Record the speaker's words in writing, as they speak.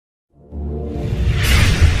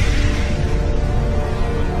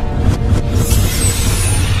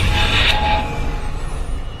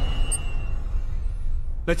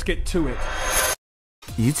Let's get to it.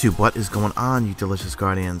 YouTube, what is going on, you delicious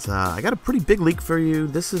guardians? I got a pretty big leak for you.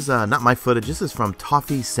 This is not my footage. This is from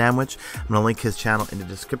Toffee Sandwich. I'm going to link his channel in the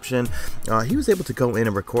description. He was able to go in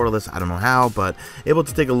and record all this. I don't know how, but able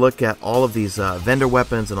to take a look at all of these vendor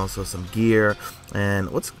weapons and also some gear. And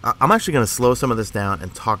I'm actually going to slow some of this down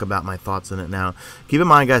and talk about my thoughts on it now. Keep in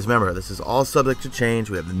mind, guys, remember, this is all subject to change.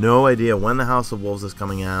 We have no idea when the House of Wolves is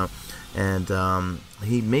coming out. And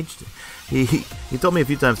he told me a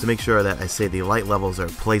few times to make sure that I say the light levels are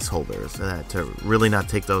placeholders, to really not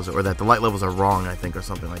take those, or that the light levels are wrong, I think, or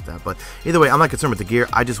something like that. But either way, I'm not concerned with the gear.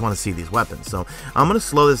 I just want to see these weapons. So I'm going to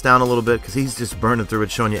slow this down a little bit because he's just burning through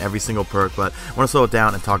it, showing you every single perk. But I want to slow it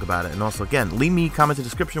down and talk about it. And also, again, leave me a comment in the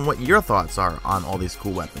description what your thoughts are on all these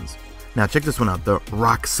cool weapons. Now check this one out, the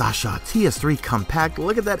Raksasa TS3 Compact.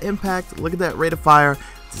 Look at that impact. Look at that rate of fire.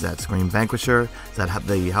 Is that Scream Vanquisher? Is that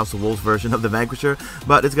the House of Wolves version of the Vanquisher?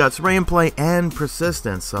 But it's got spray and play and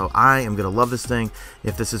persistence, so I am going to love this thing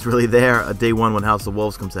if this is really there day one when House of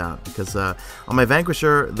Wolves comes out. Because on my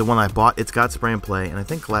Vanquisher, the one I bought, it's got spray and play, and I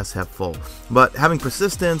think glass half full. But having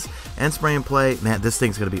persistence and spray and play, man, this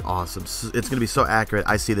thing's going to be awesome. It's going to be so accurate.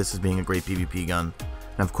 I see this as being a great PvP gun.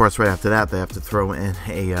 And of course, right after that, they have to throw in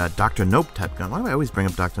a Dr. Nope type gun. Why do I always bring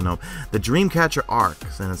up Dr. Nope? The Dreamcatcher Arc,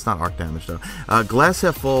 and it's not arc damage though. Glass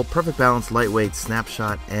half full, perfect balance, lightweight,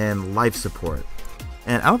 snapshot, and life support.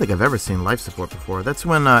 And I don't think I've ever seen life support before. That's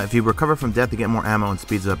when if you recover from death, you get more ammo and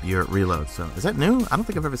speeds up your reload. So is that new? I don't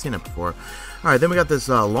think I've ever seen it before. All right, then we got this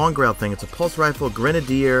long grail thing. It's a pulse rifle,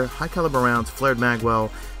 grenadier, high caliber rounds, flared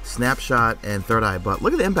magwell, snapshot, and third eye. But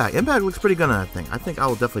look at the impact. Impact looks pretty good on that thing. I think I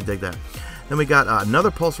will definitely dig that. Then we got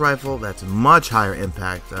another pulse rifle that's much higher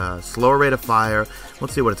impact, slower rate of fire.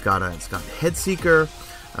 Let's see what it's got on it. It's got head seeker,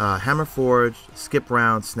 hammer forged, skip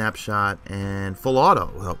round, snapshot, and full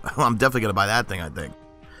auto. Well, I'm definitely gonna buy that thing, I think.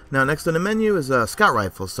 Now next on the menu is a scout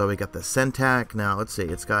rifle. So we got the Centac. Now let's see,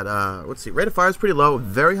 it's got rate of fire is pretty low,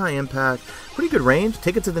 very high impact, pretty good range.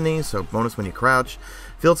 Take it to the knee, so bonus when you crouch.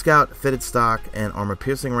 Field Scout, fitted stock, and armor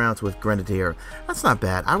piercing rounds with Grenadier. That's not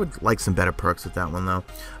bad. I would like some better perks with that one though.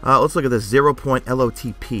 Let's look at this 0-point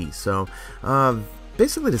LOTP. So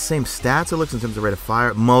basically the same stats it looks in terms of rate of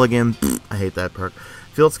fire. Mulligan, I hate that perk.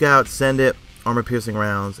 Field Scout, send it, armor piercing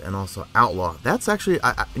rounds, and also Outlaw. That's actually,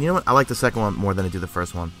 you know what? I like the second one more than I do the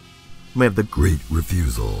first one. We have the Great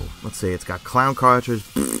Refusal. Let's see, it's got clown cartridge,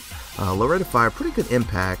 low rate of fire, pretty good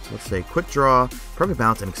impact. Let's say quick draw, perfect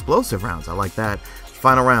bounce, and explosive rounds. I like that.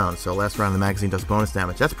 Final round, so last round the magazine does bonus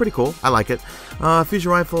damage. That's pretty cool. I like it.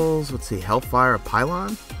 Fusion rifles, let's see, Hellfire,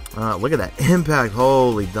 Pylon. Look at that impact.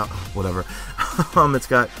 Holy whatever. It's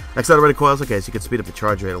got accelerated coils. Okay, so you can speed up the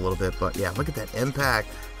charge rate a little bit, but yeah, look at that impact.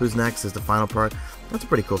 Who's next is the final part. That's a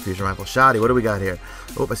pretty cool fusion rifle. Shoddy, what do we got here?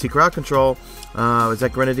 Oh, I see crowd control. Is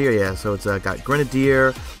that Grenadier? Yeah, so it's got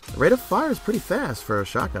Grenadier. Rate of fire is pretty fast for a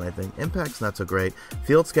shotgun, I think. Impact's not so great.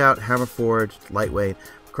 Field Scout, Hammer Forged, lightweight.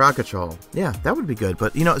 Crowd control. Yeah, that would be good.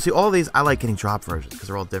 But, you know, see, all these, I like getting drop versions because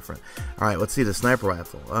they're all different. All right, let's see the sniper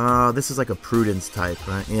rifle. This is like a Prudence type,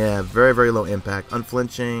 right? Yeah, very, very low impact.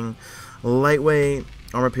 Unflinching, lightweight,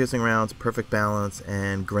 armor-piercing rounds, perfect balance,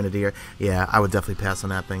 and Grenadier. Yeah, I would definitely pass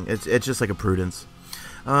on that thing. It's just like a Prudence.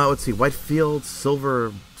 Let's see, Whitefield,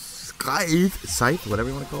 Silver Scythe, whatever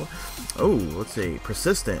you want to call it. Oh, let's see,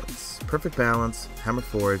 Persistence, perfect balance, Hammer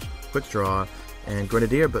Forge, quick draw, and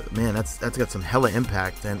Grenadier, but man, that's got some hella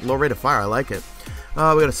impact and low rate of fire. I like it. We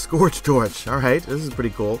got a Scorch Torch. All right, this is pretty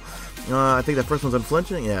cool. I think that first one's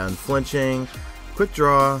unflinching. Yeah, unflinching, quick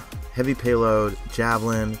draw, heavy payload,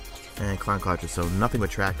 javelin, and clown cartridge. So nothing with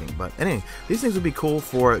tracking. But anyway, these things would be cool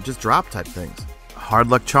for just drop type things. Hard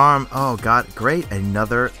Luck Charm. Oh god, great!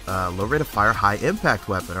 Another low rate of fire, high impact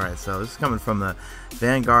weapon. All right, so this is coming from the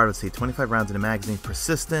Vanguard. Let's see, 25 rounds in the magazine.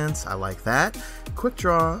 Persistence, I like that. Quick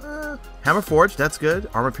draw, Hammer Forge, that's good.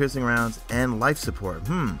 Armor piercing rounds and life support.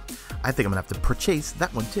 I think I'm gonna have to purchase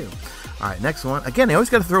that one too. All right, next one. Again, I always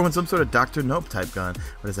got to throw in some sort of Dr. Nope type gun.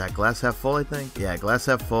 What is that? Glass half full, I think. Yeah, glass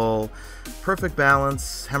half full. Perfect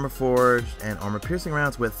balance, Hammer Forge, and armor piercing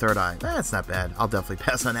rounds with third eye. That's not bad. I'll definitely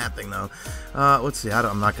pass on that thing though. Let's see.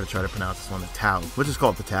 I'm not gonna try to pronounce this one. The Tau. We'll just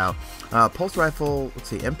call it the Tau. Pulse rifle. Let's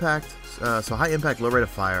see. Impact. So high impact, low rate of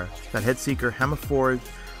fire. Got head seeker, Hammer Forge,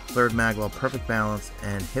 flared magwell, perfect balance,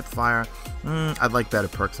 and hip fire. I'd like better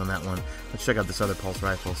perks on that one. Let's check out this other pulse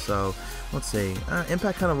rifle. So let's see.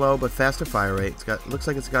 Impact kind of low, but faster fire rate. Looks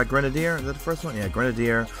like it's got Grenadier. Is that the first one? Yeah,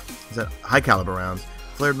 Grenadier. Is that high caliber rounds?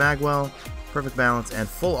 Flared magwell, perfect balance, and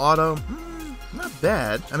full auto. Not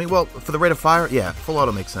bad. I mean, well, for the rate of fire, yeah, full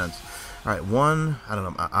auto makes sense. All right, one. I don't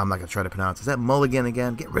know. I'm not gonna try to pronounce. Is that Mulligan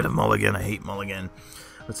again? Get rid of Mulligan. I hate Mulligan.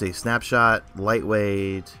 Let's see, snapshot,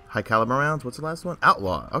 lightweight, high caliber rounds. What's the last one?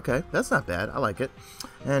 Outlaw. Okay, that's not bad. I like it.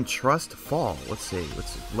 And trust fall. Let's see.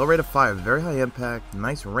 Low rate of fire, very high impact,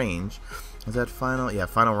 nice range. Is that final? Yeah,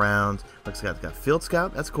 final round. Looks like it's got field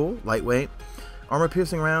scout. That's cool. Lightweight. Armor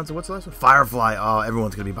piercing rounds. What's the last one? Firefly. Oh,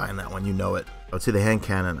 everyone's gonna be buying that one. You know it. Let's see the hand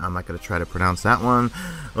cannon. I'm not gonna try to pronounce that one.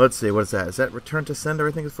 Let's see. What is that? Is that return to sender?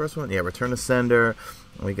 I think is the first one. Yeah, return to sender.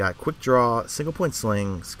 We got quick draw, single point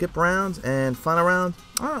sling, skip rounds, and final round.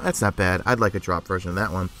 Oh, that's not bad. I'd like a drop version of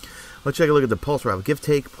that one. Let's take a look at the pulse rifle. Give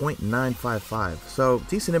take 0.955. So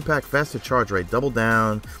decent impact, faster charge rate, double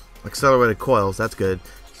down, accelerated coils. That's good.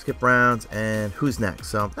 Skip rounds, and who's next?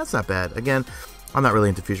 So that's not bad. Again, I'm not really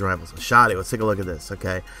into fusion rifles. Shotty, let's take a look at this.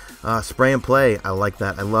 Okay, spray and play. I like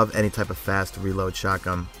that. I love any type of fast reload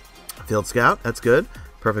shotgun. Field scout. That's good.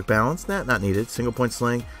 Perfect balance. Not needed. Single point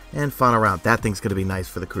sling. And final round. That thing's going to be nice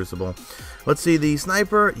for the Crucible. Let's see the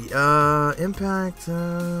sniper. Impact.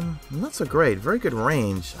 Not so great. Very good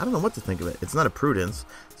range. I don't know what to think of it. It's not a Prudence.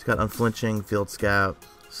 It's got unflinching, field scout,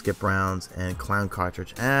 skip rounds, and clown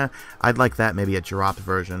cartridge. I'd like that. Maybe a dropped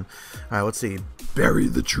version. All right, let's see. Bury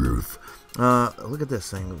the truth. Look at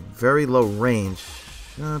this thing. Very low range.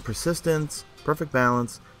 Persistence. Perfect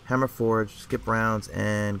balance. Hammer forge. Skip rounds.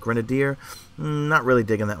 And grenadier. Not really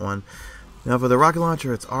digging that one. Now for the rocket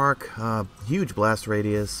launcher, it's arc, huge blast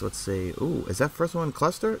radius. Let's see. Ooh, is that first one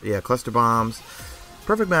cluster? Yeah, cluster bombs.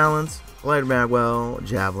 Perfect balance, lighter magwell,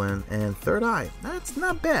 javelin, and third eye. That's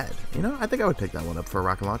not bad. You know, I think I would pick that one up for a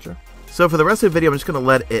rocket launcher. So for the rest of the video, I'm just going to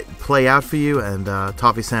let it play out for you, and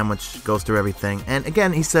Toffee Sandwich goes through everything. And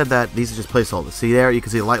again, he said that these are just placeholders. See there, you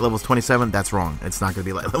can see the light level is 27. That's wrong. It's not going to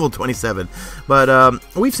be light level 27. But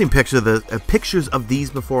we've seen pictures of these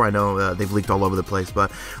before. I know they've leaked all over the place,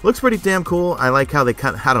 but looks pretty damn cool. I like how they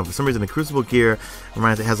cut. I don't know, for some reason the Crucible gear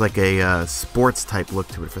reminds it has like a sports type look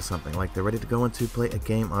to it for something. Like they're ready to go into play a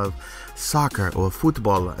game of soccer or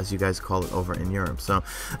football, as you guys call it over in Europe. So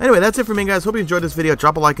anyway, that's it for me, guys. Hope you enjoyed this video.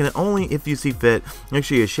 Drop a like in it only if you see fit. Make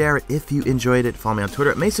sure you share it if you enjoyed it. Follow me on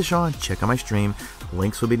Twitter at MesaSean. Check out my stream.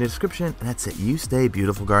 Links will be in the description. And that's it. You stay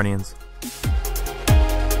beautiful, Guardians.